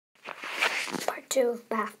to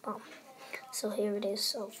bath bomb. So here it is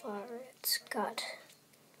so far. It's got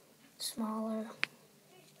smaller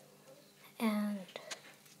and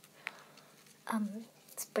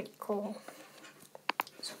it's pretty cool.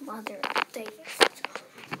 Some other things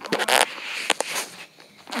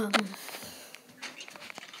are,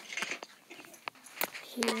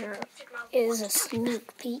 here is a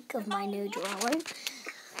sneak peek of my new drawing,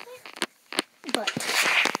 but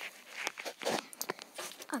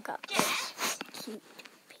I got this cute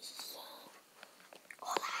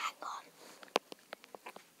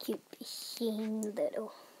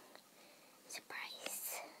little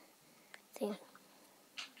surprise thing.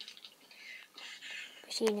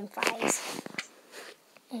 Machine and fries.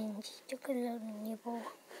 And she took a little nibble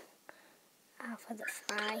off of the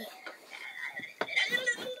fry.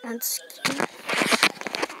 That's cute.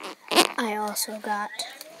 I also got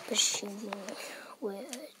the machine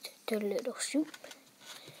with the little soup.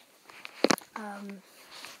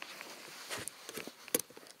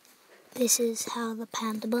 This is how the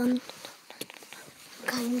panda bun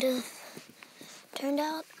kind of turned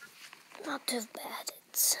out. Not too bad.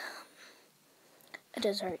 It's a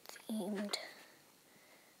dessert themed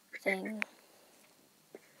thing.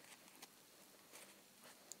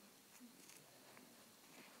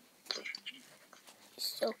 It's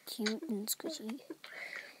so cute and squishy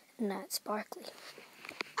and not sparkly.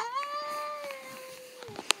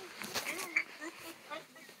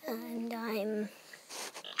 And I'm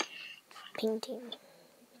painting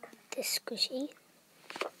this squishy,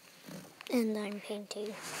 and I'm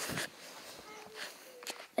painting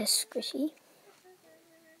this squishy.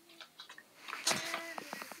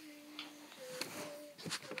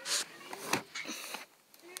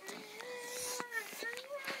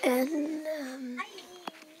 And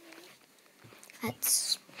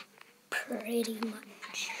that's pretty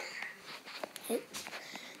much it.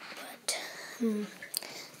 But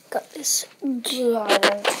got this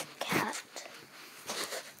giant cat,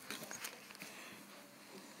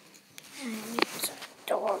 and it's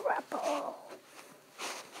adorable.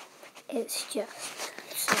 It's just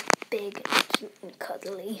so big and cute and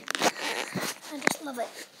cuddly. I just love it.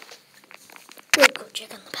 We'll go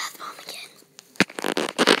check on the bath bomb again.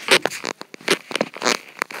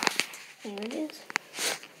 Here it is.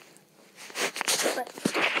 But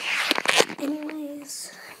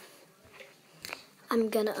anyways, I'm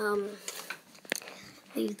gonna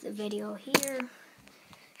leave the video here.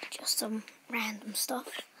 Just some random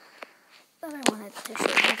stuff that I wanted to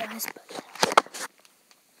show you guys. But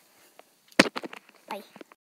bye.